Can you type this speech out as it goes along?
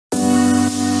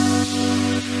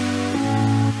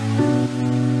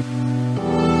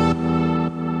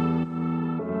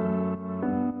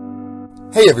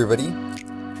Hey everybody,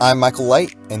 I'm Michael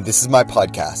Light, and this is my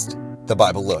podcast, The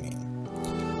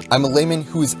Biblonian. I'm a layman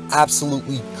who is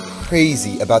absolutely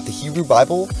crazy about the Hebrew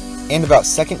Bible and about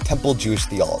Second Temple Jewish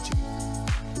theology.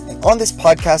 And on this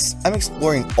podcast, I'm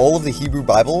exploring all of the Hebrew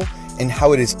Bible and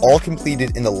how it is all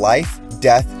completed in the life,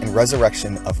 death, and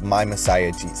resurrection of my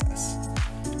Messiah, Jesus.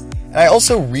 And I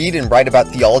also read and write about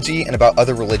theology and about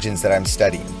other religions that I'm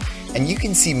studying. And you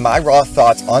can see my raw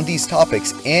thoughts on these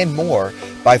topics and more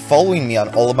by following me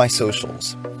on all of my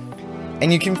socials.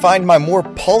 And you can find my more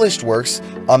polished works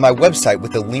on my website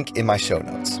with a link in my show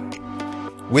notes.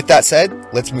 With that said,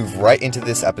 let's move right into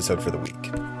this episode for the week.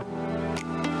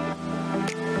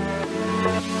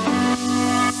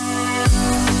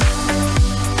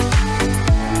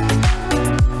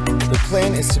 The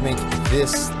plan is to make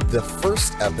this the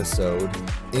first episode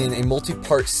in a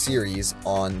multi-part series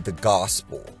on the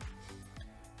gospel.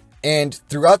 And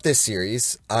throughout this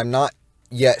series, I'm not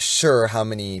yet sure how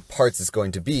many parts it's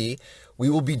going to be. We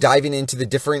will be diving into the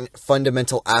different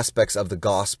fundamental aspects of the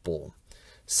gospel,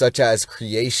 such as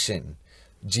creation,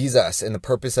 Jesus and the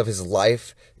purpose of his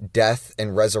life, death,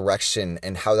 and resurrection,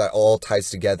 and how that all ties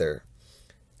together,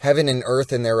 heaven and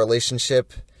earth and their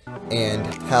relationship, and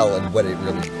hell and what it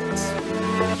really is.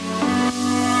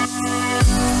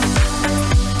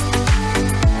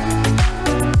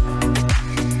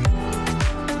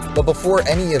 But before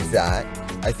any of that,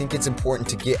 I think it's important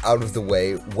to get out of the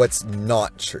way what's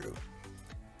not true.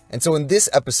 And so in this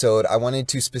episode, I wanted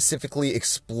to specifically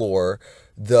explore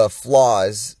the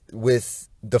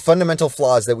fundamental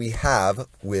flaws that we have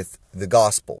with the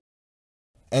gospel.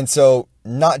 And so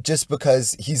not just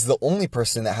because he's the only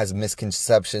person that has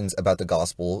misconceptions about the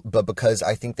gospel, but because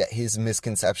I think that his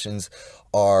misconceptions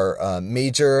are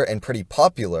major and pretty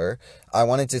popular, I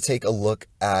wanted to take a look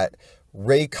at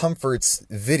Ray Comfort's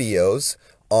videos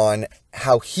on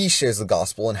how he shares the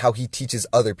gospel and how he teaches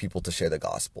other people to share the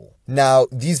gospel. Now,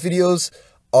 these videos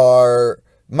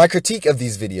my critique of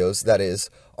these videos, that is,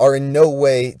 are in no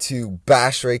way to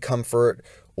bash Ray Comfort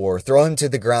or throw him to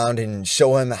the ground and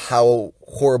show him how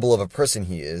horrible of a person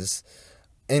he is.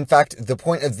 In fact, the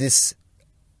point of this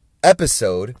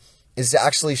episode is to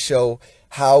actually show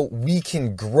how we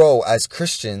can grow as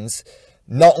Christians,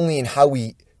 not only in how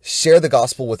we share the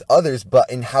gospel with others,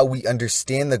 but in how we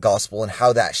understand the gospel and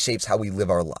how that shapes how we live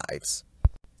our lives.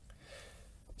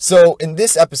 So in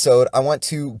this episode, I want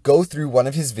to go through one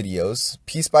of his videos,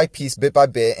 piece by piece, bit by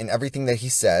bit, and everything that he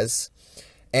says.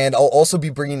 And I'll also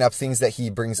be bringing up things that he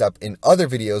brings up in other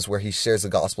videos where he shares the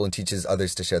gospel and teaches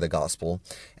others to share the gospel,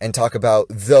 and talk about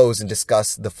those and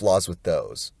discuss the flaws with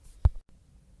those.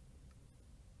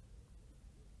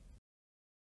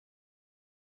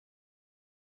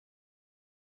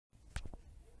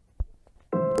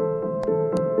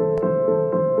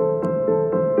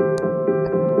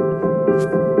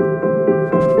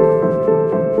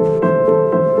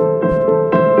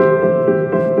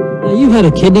 You had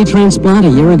a kidney transplant a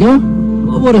year ago?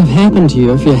 What would have happened to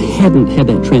you if you hadn't had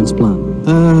that transplant?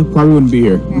 Probably wouldn't be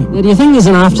here. Do you think there's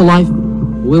an afterlife?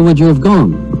 Where would you have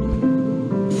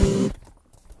gone?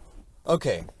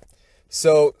 Okay,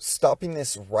 so stopping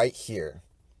this right here.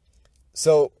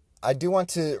 So I do want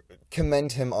to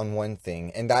commend him on one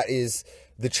thing, and that is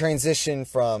the transition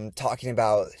from talking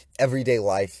about everyday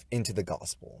life into the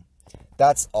gospel.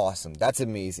 That's awesome. That's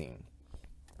amazing.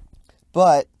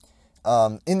 But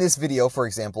in this video, for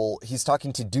example, he's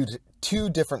talking to two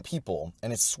different people,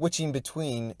 and it's switching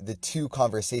between the two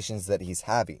conversations that he's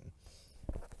having.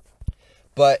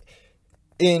 But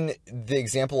in the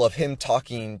example of him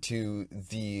talking to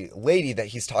the lady that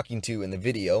he's talking to in the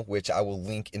video, which I will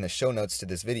link in the show notes to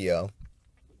this video,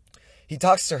 he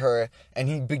talks to her and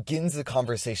he begins the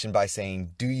conversation by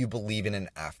saying, "Do you believe in an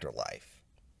afterlife?"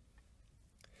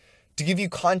 To give you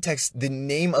context, the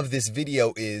name of this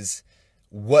video is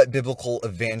What Biblical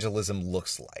Evangelism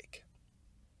Looks Like.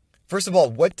 First of all,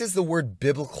 what does the word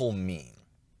biblical mean?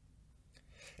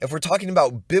 If we're talking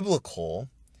about biblical,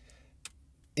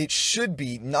 it should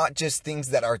be not just things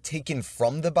that are taken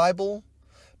from the Bible,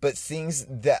 but things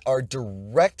that are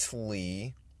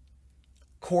directly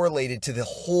correlated to the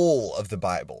whole of the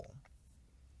Bible.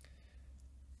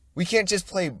 We can't just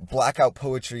play blackout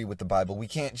poetry with the Bible. We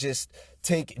can't just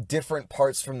take different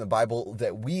parts from the Bible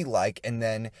that we like and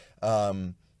then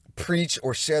preach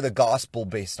or share the gospel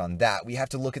based on that. We have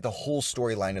to look at the whole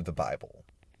storyline of the Bible.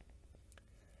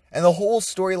 And the whole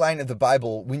storyline of the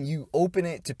Bible, when you open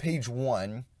it to page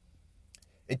 1,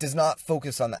 it does not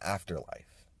focus on the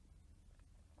afterlife.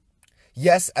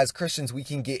 Yes, as Christians, we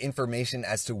can get information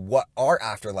as to what our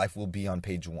afterlife will be on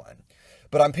page 1.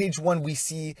 But on page 1, we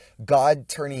see God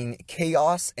turning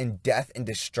chaos and death and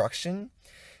destruction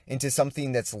into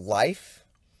something that's life,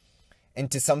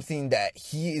 into something that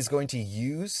he is going to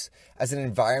use as an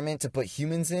environment to put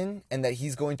humans in, and that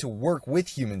he's going to work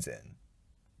with humans in.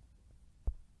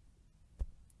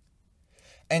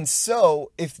 And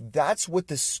so, if that's what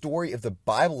the story of the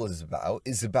Bible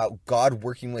is about God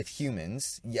working with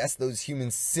humans, yes, those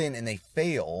humans sin and they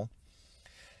fail.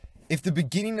 If the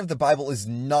beginning of the Bible is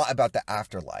not about the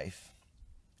afterlife,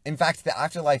 in fact, the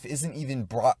afterlife isn't even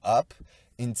brought up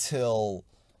until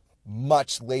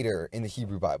much later in the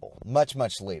Hebrew Bible, much,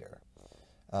 much later.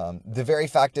 The very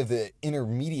fact of the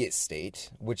intermediate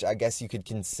state, which I guess you could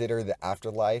consider the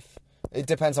afterlife, it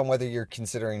depends on whether you're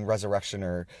considering resurrection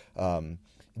or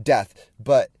death,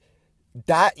 but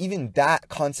even that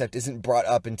concept isn't brought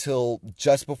up until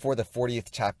just before the 40th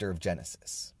chapter of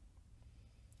Genesis.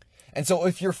 And so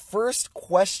if your first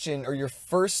question or your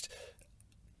first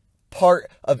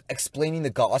part of explaining the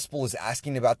gospel is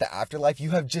asking about the afterlife,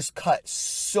 you have just cut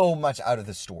so much out of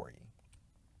the story.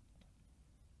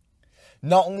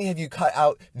 Not only have you cut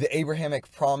out the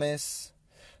Abrahamic promise,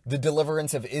 the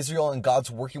deliverance of Israel and God's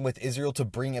working with Israel to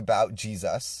bring about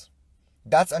Jesus.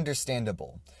 That's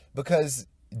understandable because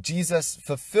Jesus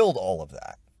fulfilled all of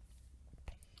that.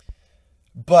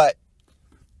 But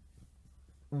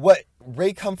what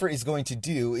Ray Comfort is going to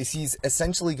do is he's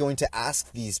essentially going to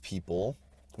ask these people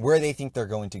where they think they're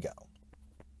going to go.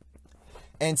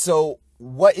 And so,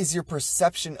 what is your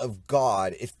perception of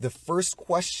God if the first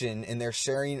question in their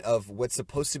sharing of what's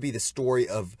supposed to be the story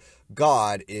of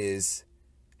God is,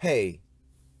 hey,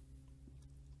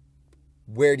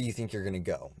 where do you think you're going to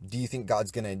go? Do you think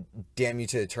God's going to damn you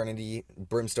to eternity,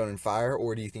 brimstone and fire?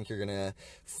 Or do you think you're going to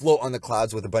float on the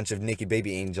clouds with a bunch of naked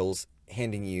baby angels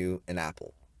handing you an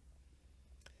apple?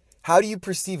 How do you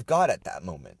perceive God at that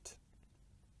moment?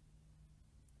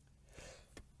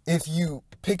 If you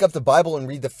pick up the Bible and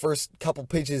read the first couple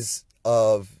pages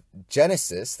of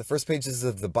Genesis, the first pages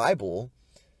of the Bible,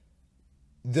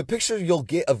 the picture you'll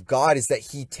get of God is that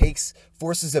he takes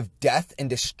forces of death and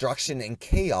destruction and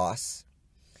chaos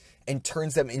and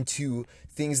turns them into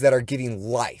things that are giving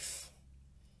life.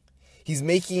 He's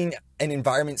making an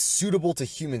environment suitable to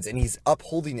humans and he's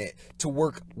upholding it to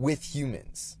work with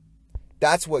humans.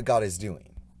 That's what God is doing.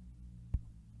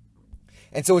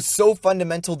 And so it's so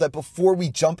fundamental that before we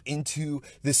jump into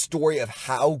the story of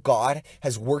how God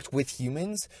has worked with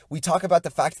humans, we talk about the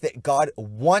fact that God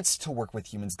wants to work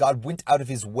with humans. God went out of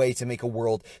his way to make a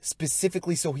world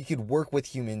specifically so he could work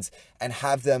with humans and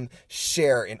have them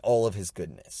share in all of his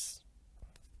goodness.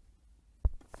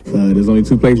 There's only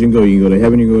two places you can go. You can go to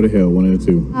heaven, you can go to hell, one of the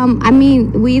two. I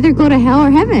mean, we either go to hell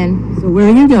or heaven. So where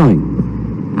are you going?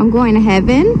 I'm going to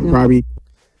heaven. Probably.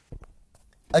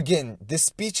 Again, this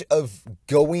speech of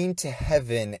going to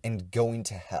heaven and going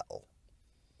to hell.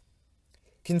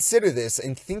 Consider this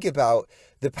and think about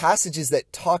the passages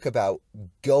that talk about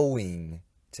going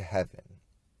to heaven.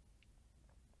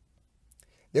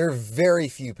 There are very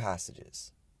few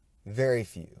passages. Very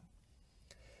few.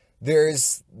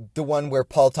 There's the one where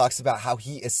Paul talks about how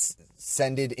he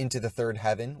ascended into the third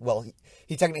heaven. Well,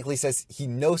 he technically says he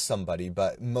knows somebody,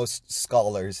 but most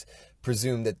scholars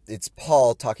presume that it's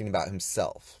Paul talking about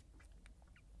himself.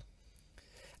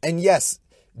 And yes,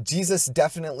 Jesus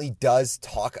definitely does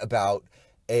talk about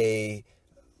a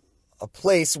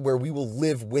place where we will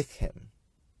live with him.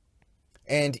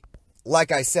 And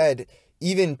like I said,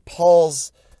 even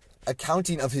Paul's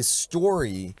accounting of his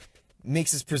story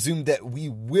makes us presume that we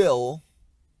will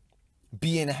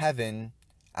be in heaven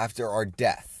after our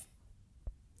death.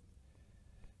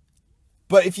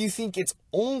 But if you think it's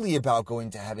only about going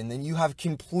to heaven, then you have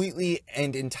completely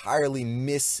and entirely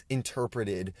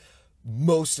misinterpreted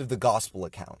most of the gospel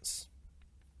accounts.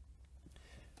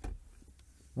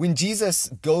 When Jesus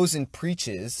goes and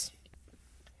preaches,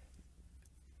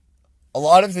 a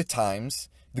lot of the times,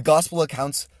 the gospel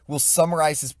accounts will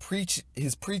summarize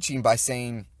his preaching by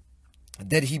saying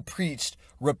that he preached,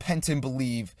 repent and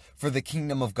believe, for the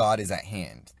kingdom of God is at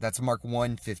hand. That's Mark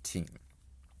 1:15.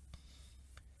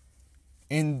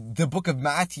 In the book of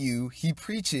Matthew, he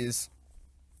preaches,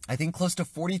 I think close to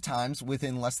 40 times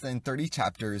within less than 30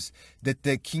 chapters, that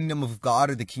the kingdom of God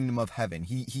or the kingdom of heaven.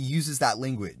 He uses that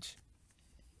language.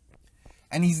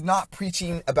 And he's not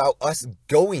preaching about us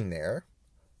going there,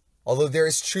 although there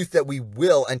is truth that we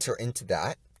will enter into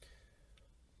that.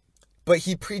 But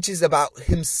he preaches about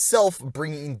himself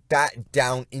bringing that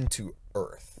down into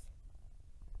earth.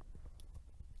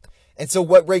 And so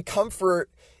what Ray Comfort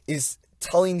is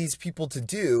telling these people to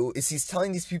do is he's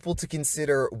telling these people to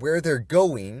consider where they're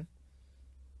going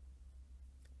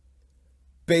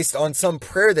based on some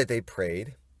prayer that they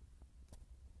prayed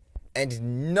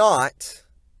and not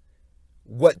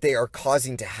what they are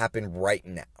causing to happen right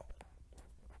now.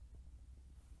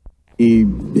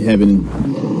 Heaven.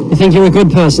 You think you're a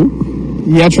good person?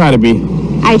 Yeah, I try to be.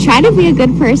 I try to be a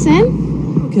good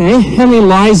person. Okay. How many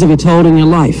lies have you told in your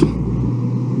life?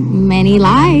 Many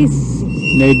lies.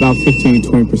 Maybe about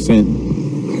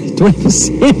 15-20%.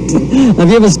 20%? Have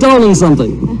you ever stolen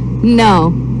something?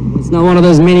 No. It's not one of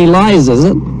those many lies, is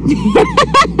it?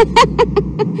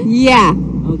 Yeah.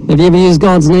 Have you ever used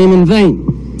God's name in vain?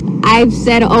 I've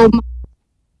said oh my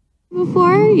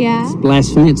before, yeah. It's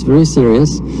blasphemy. It's very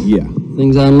serious. Yeah.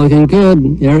 Things aren't looking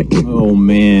good, Eric. Oh,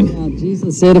 man.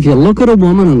 Jesus said, if you look at a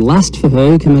woman and lust for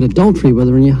her, you commit adultery with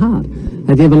her in your heart.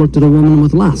 Have you ever looked at a woman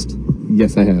with lust?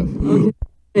 Yes, I have.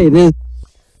 Hey,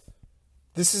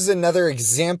 This is another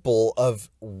example of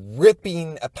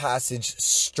ripping a passage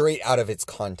straight out of its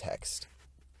context.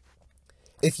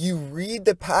 If you read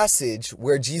the passage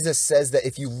where Jesus says that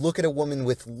if you look at a woman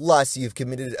with lust, you've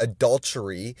committed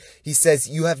adultery, he says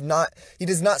he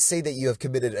does not say that you have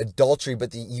committed adultery,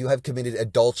 but that you have committed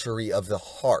adultery of the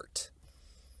heart.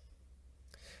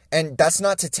 And that's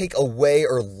not to take away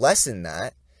or lessen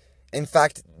that. In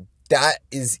fact, that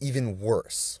is even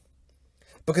worse.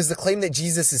 Because the claim that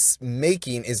Jesus is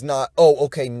making is not, oh,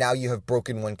 okay, now you have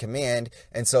broken one command,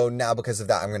 and so now because of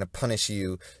that, I'm going to punish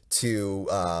you to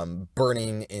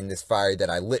burning in this fire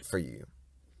that I lit for you.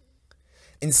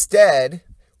 Instead,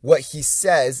 what he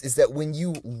says is that when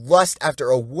you lust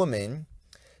after a woman,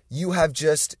 you have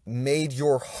just made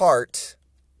your heart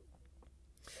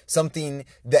something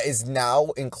that is now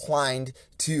inclined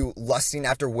to lusting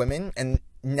after women, and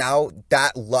now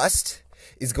that lust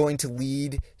is going to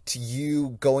lead to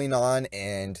you going on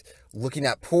and looking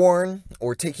at porn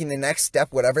or taking the next step,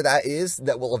 whatever that is,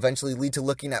 that will eventually lead to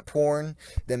looking at porn,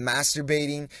 then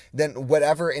masturbating, then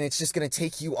whatever. And it's just going to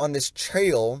take you on this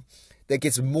trail that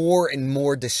gets more and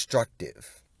more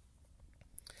destructive.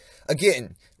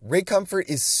 Again, Ray Comfort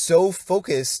is so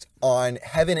focused on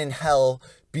heaven and hell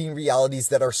being realities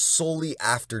that are solely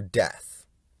after death.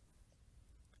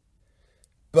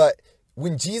 But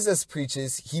when Jesus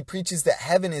preaches, he preaches that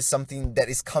heaven is something that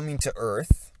is coming to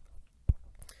earth.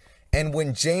 And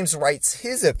when James writes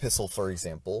his epistle, for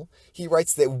example, he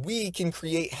writes that we can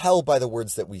create hell by the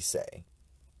words that we say.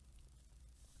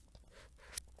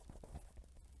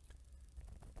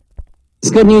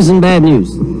 it's good news and bad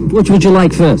news. Which would you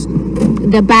like first?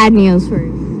 The bad news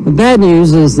first. The bad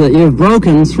news is that you've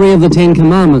broken 3 of the 10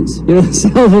 commandments. You're a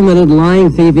self-admitted lying,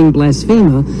 thieving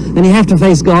blasphemer, and you have to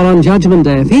face God on Judgment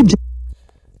Day. If he...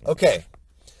 Okay,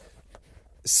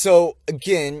 so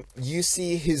again, you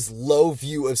see his low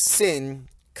view of sin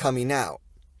coming out.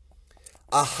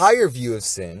 A higher view of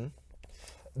sin,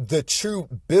 the true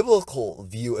biblical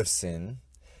view of sin,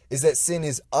 is that sin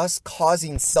is us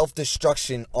causing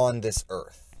self-destruction on this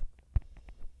earth.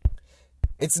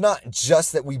 It's not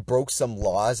just that we broke some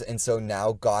laws and so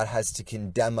now God has to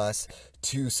condemn us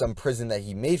to some prison that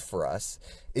he made for us.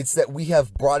 It's that we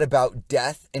have brought about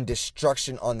death and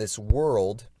destruction on this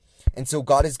world. And so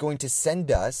God is going to send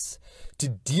us to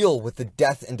deal with the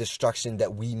death and destruction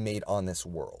that we made on this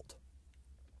world.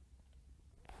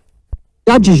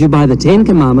 judges you by the 10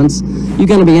 commandments, you're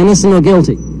going to be innocent or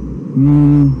guilty.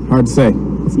 Hard to say.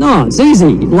 It's not. It's easy.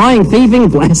 Lying, thieving,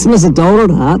 blasphemous,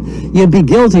 adulterate heart, you'd be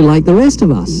guilty like the rest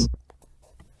of us.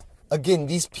 Again,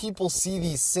 these people see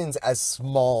these sins as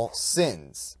small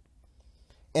sins.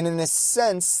 And in a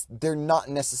sense, they're not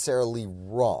necessarily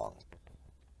wrong.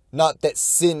 Not that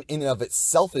sin in and of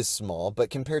itself is small, but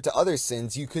compared to other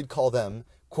sins, you could call them,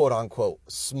 quote unquote,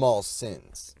 small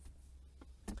sins.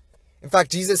 In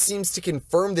fact, Jesus seems to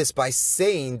confirm this by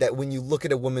saying that when you look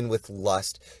at a woman with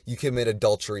lust, you commit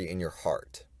adultery in your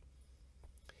heart.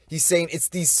 He's saying it's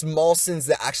these small sins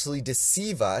that actually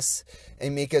deceive us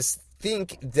and make us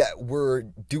think that we're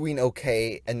doing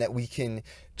okay and that we can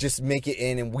just make it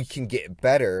in and we can get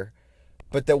better,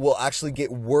 but that will actually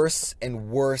get worse and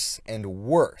worse and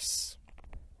worse.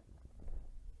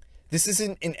 This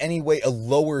isn't in any way a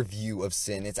lower view of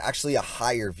sin. It's actually a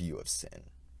higher view of sin.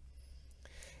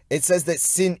 It says that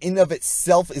sin in of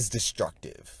itself is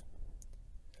destructive.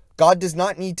 God does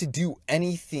not need to do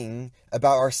anything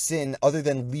about our sin other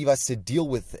than leave us to deal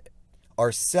with it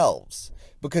ourselves,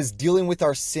 because dealing with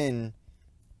our sin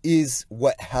is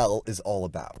what hell is all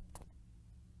about.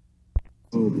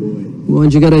 Oh boy.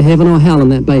 Won't you go to heaven or hell on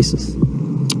that basis?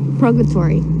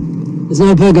 Purgatory. There's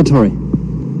no purgatory.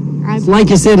 It's like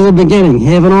you said at the beginning,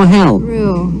 heaven or hell.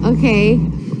 True. Okay.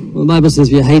 Well, the Bible says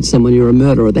if you hate someone, you're a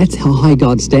murderer. That's how high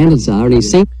God's standards are. And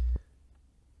he's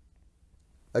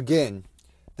Again,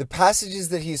 the passages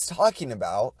that he's talking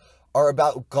about are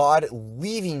about God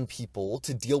leaving people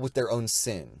to deal with their own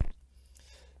sin.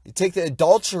 You take the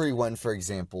adultery one, for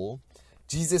example.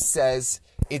 Jesus says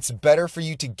it's better for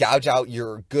you to gouge out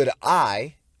your good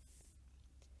eye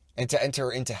and to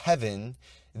enter into heaven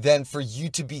than for you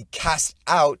to be cast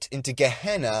out into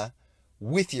Gehenna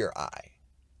with your eye.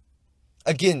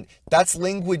 Again, that's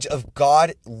language of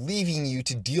God leaving you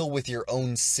to deal with your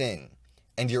own sin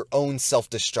and your own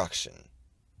self-destruction.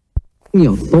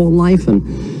 Your thought life,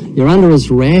 and you're under his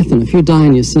wrath, and if you die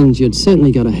in your sins, you'd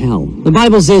certainly go to hell. The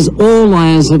Bible says all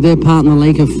liars have their part in the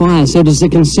lake of fire. So does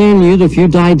it concern you that if you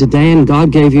died today and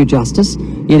God gave you justice,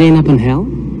 you'd end up in hell?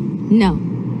 No.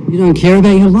 You don't care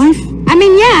about your life? I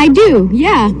mean, yeah, I do.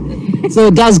 Yeah. So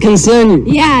it does concern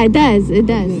you? Yeah, it does. It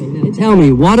does. Tell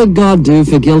me, what did God do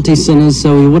for guilty sinners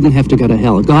so he wouldn't have to go to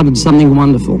hell? God did something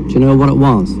wonderful. Do you know what it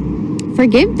was?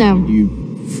 Forgive them. You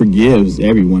forgives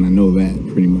everyone. I know that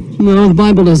pretty much. No, the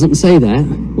Bible doesn't say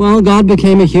that. Well, God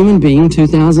became a human being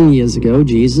 2,000 years ago,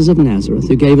 Jesus of Nazareth,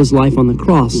 who gave his life on the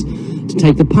cross to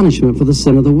take the punishment for the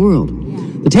sin of the world.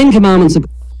 The Ten Commandments are...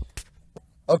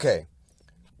 Okay,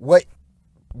 what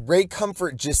Ray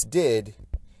Comfort just did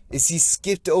is he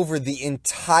skipped over the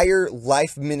entire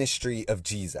life ministry of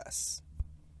Jesus.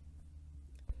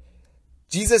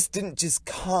 Jesus didn't just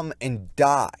come and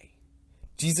die.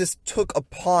 Jesus took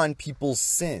upon people's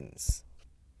sins.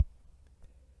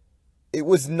 It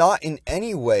was not in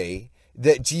any way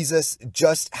that Jesus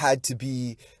just had to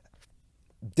be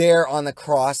there on the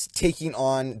cross taking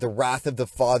on the wrath of the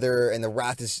Father, and the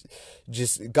wrath is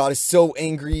just, God is so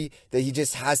angry that he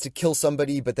just has to kill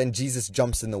somebody, but then Jesus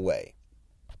jumps in the way.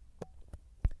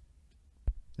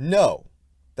 No,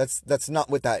 that's not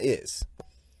what that is.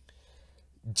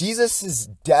 Jesus'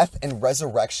 death and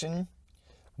resurrection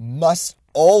must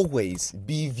always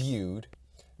be viewed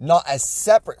not as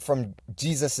separate from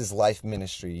Jesus' life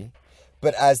ministry,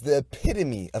 but as the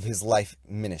epitome of his life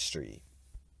ministry.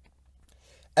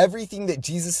 Everything that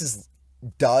Jesus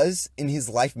does in his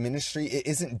life ministry, it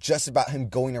isn't just about him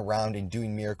going around and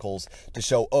doing miracles to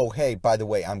show, oh, hey, by the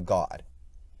way, I'm God.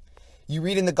 You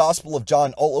read in the Gospel of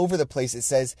John all over the place, it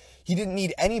says he didn't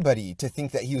need anybody to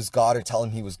think that he was God or tell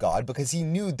him he was God, because he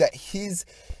knew that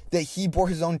he bore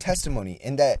his own testimony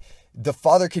and that the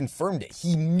Father confirmed it.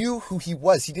 He knew who he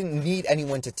was. He didn't need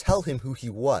anyone to tell him who he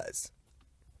was.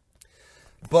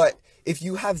 But if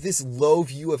you have this low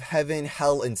view of heaven,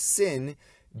 hell, and sin,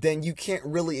 then you can't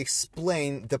really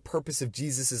explain the purpose of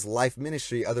Jesus' life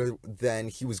ministry other than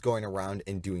he was going around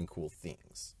and doing cool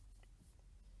things.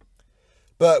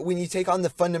 But when you take on the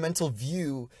fundamental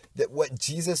view that what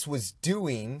Jesus was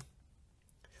doing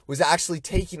was actually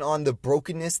taking on the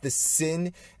brokenness, the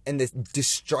sin, and the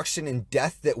destruction and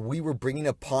death that we were bringing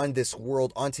upon this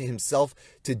world onto himself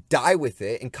to die with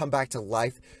it and come back to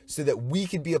life so that we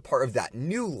could be a part of that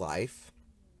new life,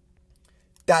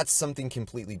 that's something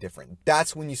completely different.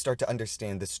 That's when you start to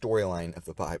understand the storyline of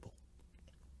the Bible.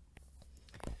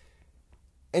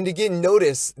 And again,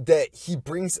 notice that he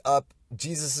brings up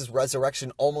Jesus'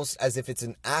 resurrection almost as if it's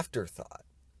an afterthought.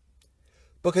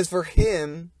 Because for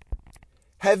him,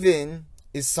 heaven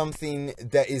is something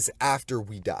that is after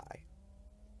we die.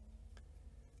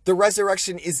 The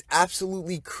resurrection is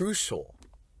absolutely crucial.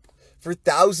 For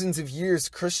thousands of years,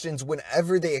 Christians,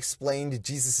 whenever they explained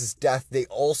Jesus' death, they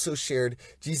also shared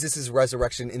Jesus'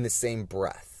 resurrection in the same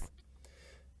breath.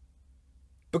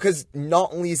 Because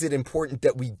not only is it important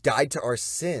that we died to our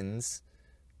sins,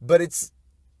 but it's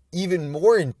even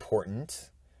more important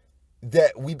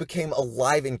that we became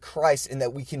alive in Christ and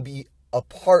that we can be a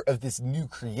part of this new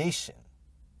creation.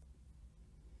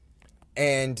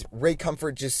 And Ray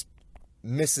Comfort just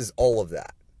misses all of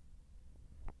that.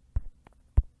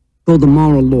 Called the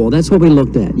moral law. That's what we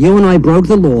looked at. You and I broke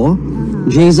the law.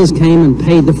 Jesus came and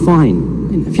paid the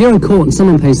fine. If you're in court and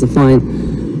someone pays the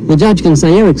fine, the judge can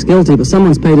say Eric's guilty, but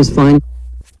someone's paid his fine.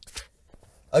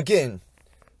 Again,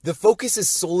 the focus is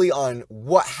solely on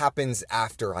what happens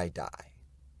after I die.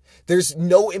 There's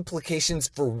no implications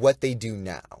for what they do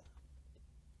now.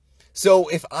 So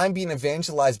if I'm being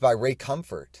evangelized by Ray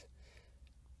Comfort,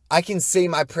 I can say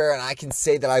my prayer and I can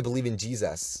say that I believe in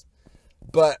Jesus.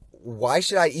 But why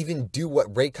should I even do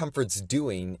what Ray Comfort's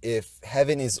doing if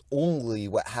heaven is only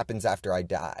what happens after I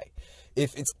die?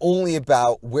 If it's only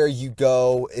about where you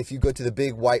go, if you go to the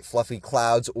big white fluffy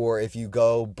clouds, or if you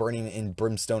go burning in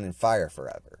brimstone and fire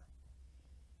forever.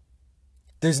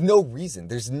 There's no reason.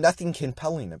 There's nothing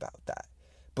compelling about that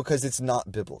because it's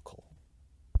not biblical.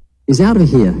 He's out of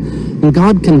here. And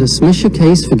God can dismiss your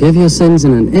case, forgive your sins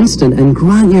in an instant, and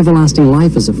grant you everlasting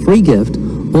life as a free gift,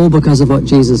 all because of what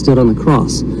Jesus did on the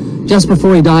cross. Just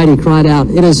before he died, he cried out,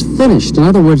 "It is finished." In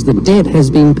other words, the debt has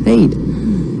been paid.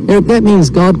 Eric, that means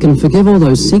God can forgive all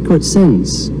those secret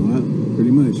sins. Well,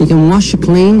 pretty much. He can wash you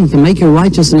clean. He can make you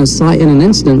righteous in His sight in an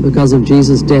instant because of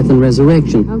Jesus' death and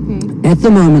resurrection. Okay. At the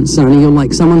moment, Sonny, you're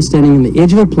like someone standing on the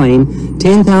edge of a plane,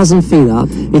 10,000 feet up.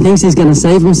 He thinks he's going to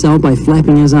save himself by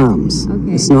flapping his arms.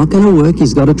 Okay. It's not going to work.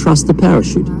 He's got to trust the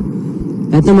parachute.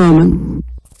 At the moment...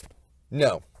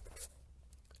 No.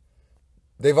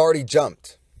 They've already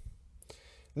jumped.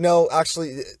 No,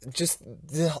 actually, just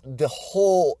the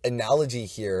whole analogy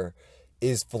here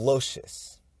is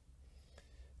fallacious.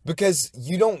 Because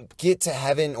you don't get to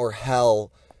heaven or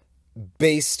hell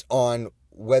based on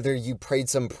whether you prayed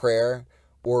some prayer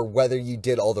or whether you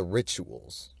did all the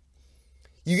rituals.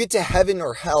 You get to heaven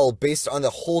or hell based on the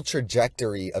whole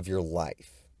trajectory of your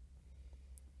life.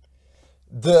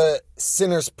 The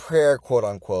sinner's prayer, quote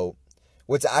unquote,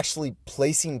 what's actually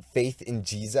placing faith in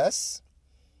Jesus,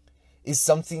 is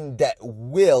something that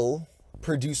will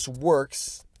produce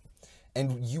works,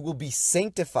 and you will be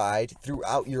sanctified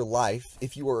throughout your life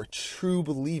if you are a true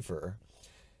believer,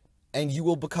 and you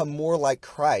will become more like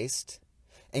Christ,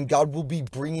 and God will be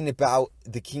bringing about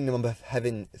the kingdom of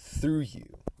heaven through you.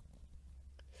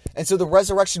 And so the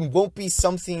resurrection won't be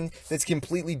something that's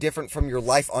completely different from your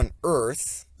life on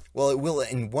earth. Well, it will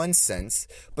in one sense,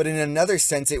 but in another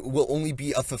sense, it will only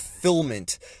be a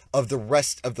fulfillment of the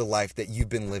rest of the life that you've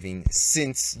been living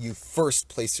since you first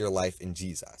placed your life in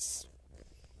Jesus.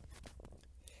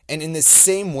 And in the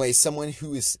same way, someone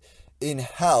who is in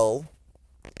hell,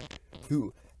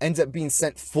 who ends up being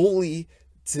sent fully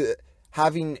to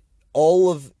having all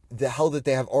of the hell that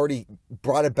they have already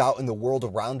brought about in the world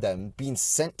around them, being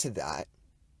sent to that,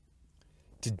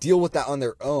 to deal with that on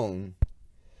their own,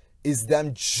 is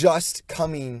them just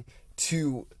coming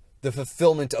to the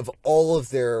fulfillment of all of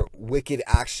their wicked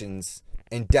actions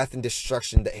and death and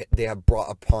destruction that they have brought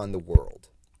upon the world.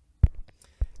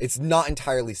 It's not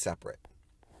entirely separate.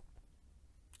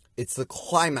 It's the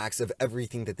climax of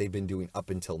everything that they've been doing up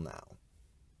until now.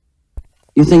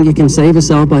 You think you can save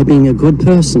yourself by being a good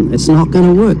person. It's not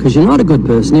going to work because you're not a good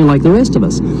person. You're like the rest of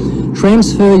us.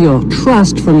 Transfer your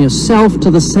trust from yourself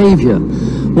to the Savior.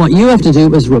 What you have to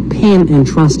do is repent and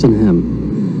trust in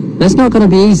Him. That's not going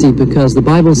to be easy because the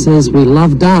Bible says we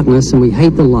love darkness and we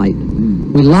hate the light.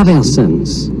 We love our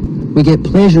sins. We get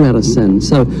pleasure out of sin.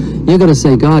 So you've got to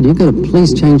say, God, you've got to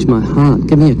please change my heart.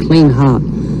 Give me a clean heart.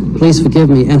 Please forgive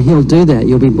me. And He'll do that.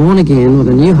 You'll be born again with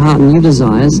a new heart and new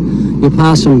desires. You'll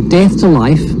pass from death to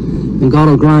life, and God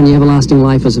will grant you everlasting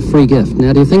life as a free gift.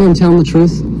 Now, do you think I'm telling the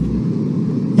truth?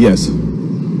 Yes.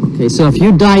 Okay, so if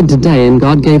you died today and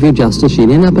God gave you justice,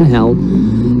 you'd end up in hell.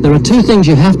 There are two things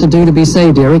you have to do to be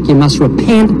saved, Eric. You must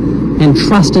repent and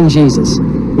trust in Jesus.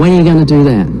 When are you going to do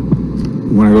that?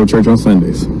 When I go to church on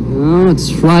Sundays. Oh, it's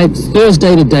Friday,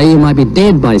 Thursday today. You might be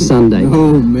dead by Sunday.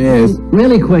 Oh, man.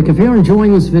 Really quick, if you're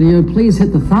enjoying this video, please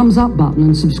hit the thumbs up button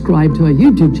and subscribe to our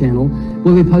YouTube channel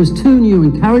where we post 2 new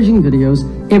encouraging videos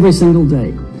every single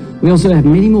day. We also have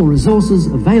many more resources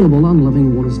available on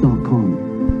livingwaters.com.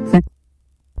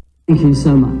 Thank you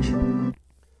so much.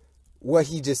 What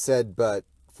he just said, but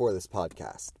for this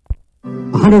podcast.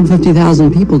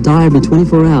 150,000 people die every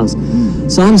 24 hours.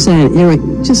 So I'm saying, Eric,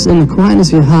 just in the quietness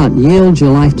of your heart, yield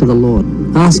your life to the Lord.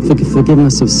 Ask for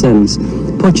forgiveness of sins.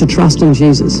 Put your trust in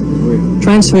Jesus.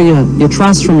 Transfer your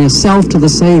trust from yourself to the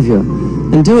Savior.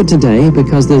 And do it today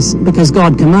because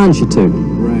God commands you to.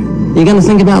 Right. You going to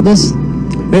think about this?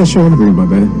 Yeah, sure. I'm thinking about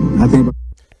that. I think about.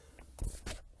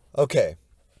 Okay.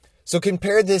 So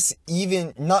compare this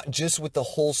even not just with the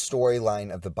whole storyline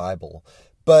of the Bible,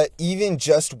 but even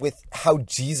just with how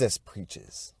Jesus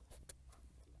preaches.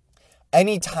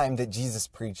 Anytime that Jesus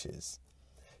preaches,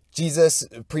 Jesus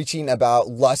preaching about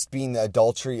lust being the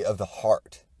adultery of the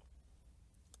heart.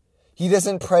 He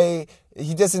doesn't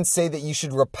say that you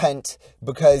should repent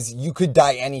because you could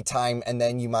die anytime and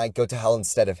then you might go to hell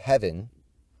instead of heaven.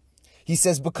 He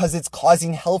says because it's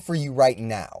causing hell for you right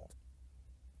now.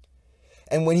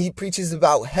 And when he preaches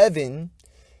about heaven,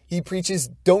 he preaches,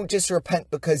 don't just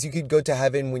repent because you could go to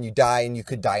heaven when you die and you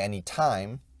could die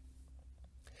anytime.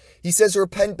 He says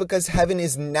repent because heaven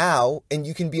is now and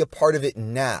you can be a part of it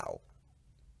now.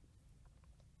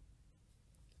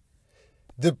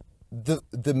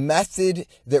 The method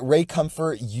that Ray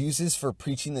Comfort uses for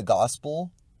preaching the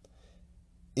gospel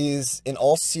is, in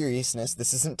all seriousness,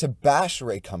 this isn't to bash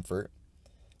Ray Comfort.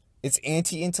 It's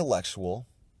anti-intellectual.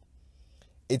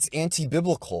 It's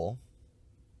anti-biblical.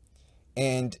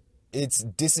 And it's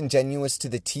disingenuous to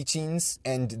the teachings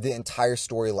and the entire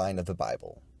storyline of the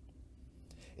Bible.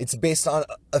 It's based on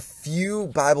a few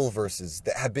Bible verses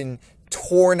that have been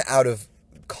torn out of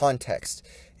context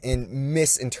and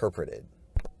misinterpreted.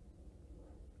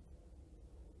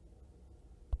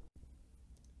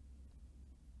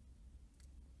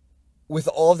 with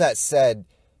all that said,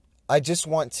 I just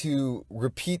want to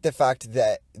repeat the fact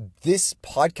that this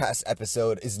podcast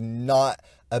episode is not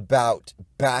about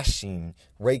bashing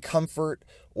Ray Comfort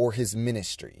or his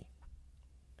ministry.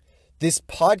 This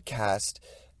podcast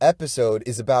episode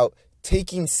is about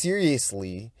taking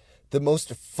seriously the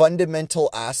most fundamental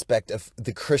aspect of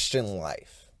the Christian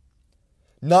life.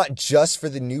 Not just for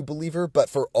the new believer, but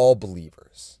for all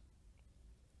believers.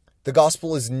 The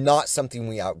gospel is not something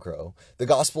we outgrow. The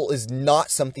gospel is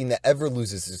not something that ever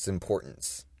loses its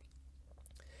importance.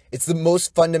 It's the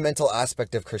most fundamental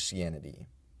aspect of Christianity.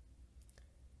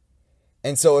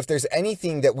 And so if there's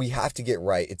anything that we have to get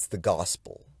right, it's the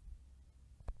gospel.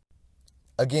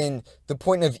 Again, the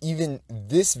point of even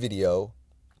this video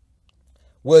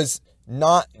was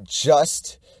not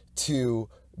just to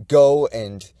go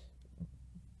and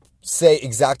say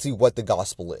exactly what the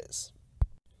gospel is.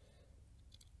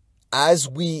 As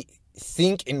we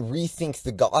think and rethink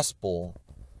the gospel,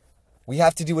 we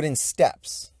have to do it in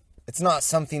steps. It's not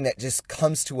something that just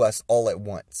comes to us all at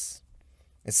once.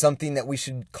 It's something that we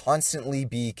should constantly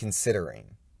be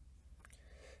considering.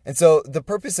 And so the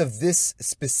purpose of this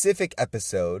specific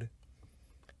episode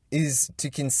is to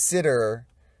consider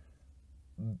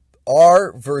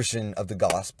our version of the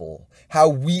gospel, how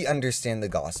we understand the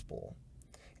gospel,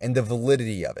 and the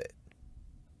validity of it.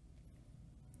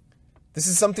 This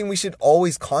is something we should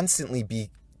always constantly be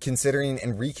considering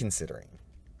and reconsidering.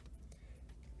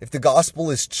 If the gospel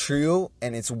is true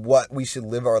and it's what we should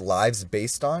live our lives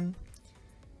based on,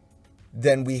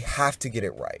 then we have to get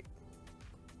it right.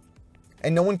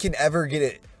 And no one can ever get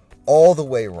it all the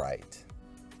way right.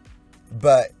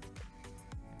 But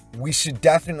we should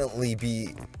definitely be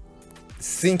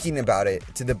thinking about it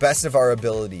to the best of our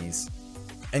abilities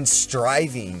and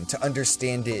striving to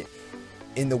understand it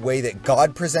in the way that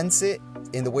God presents it,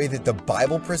 in the way that the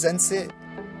Bible presents it,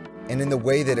 and in the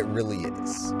way that it really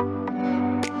is.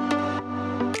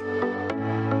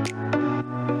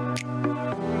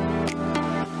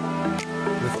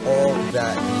 With all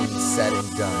that being said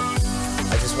and done,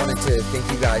 I just wanted to thank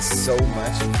you guys so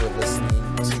much for listening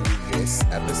to this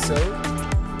episode.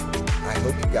 I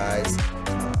hope you guys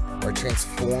are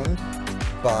transformed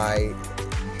by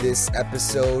this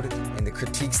episode and the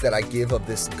critiques that I give of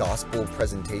this gospel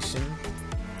presentation.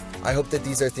 I hope that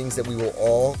these are things that we will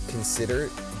all consider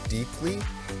deeply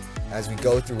as we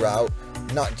go throughout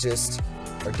not just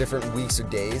our different weeks or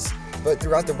days, but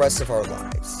throughout the rest of our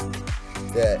lives.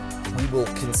 That we will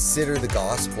consider the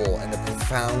gospel and the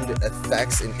profound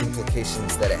effects and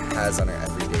implications that it has on our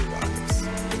everyday lives.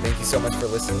 Thank you so much for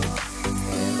listening,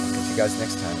 and I'll catch you guys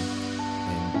next time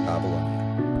in Babylon.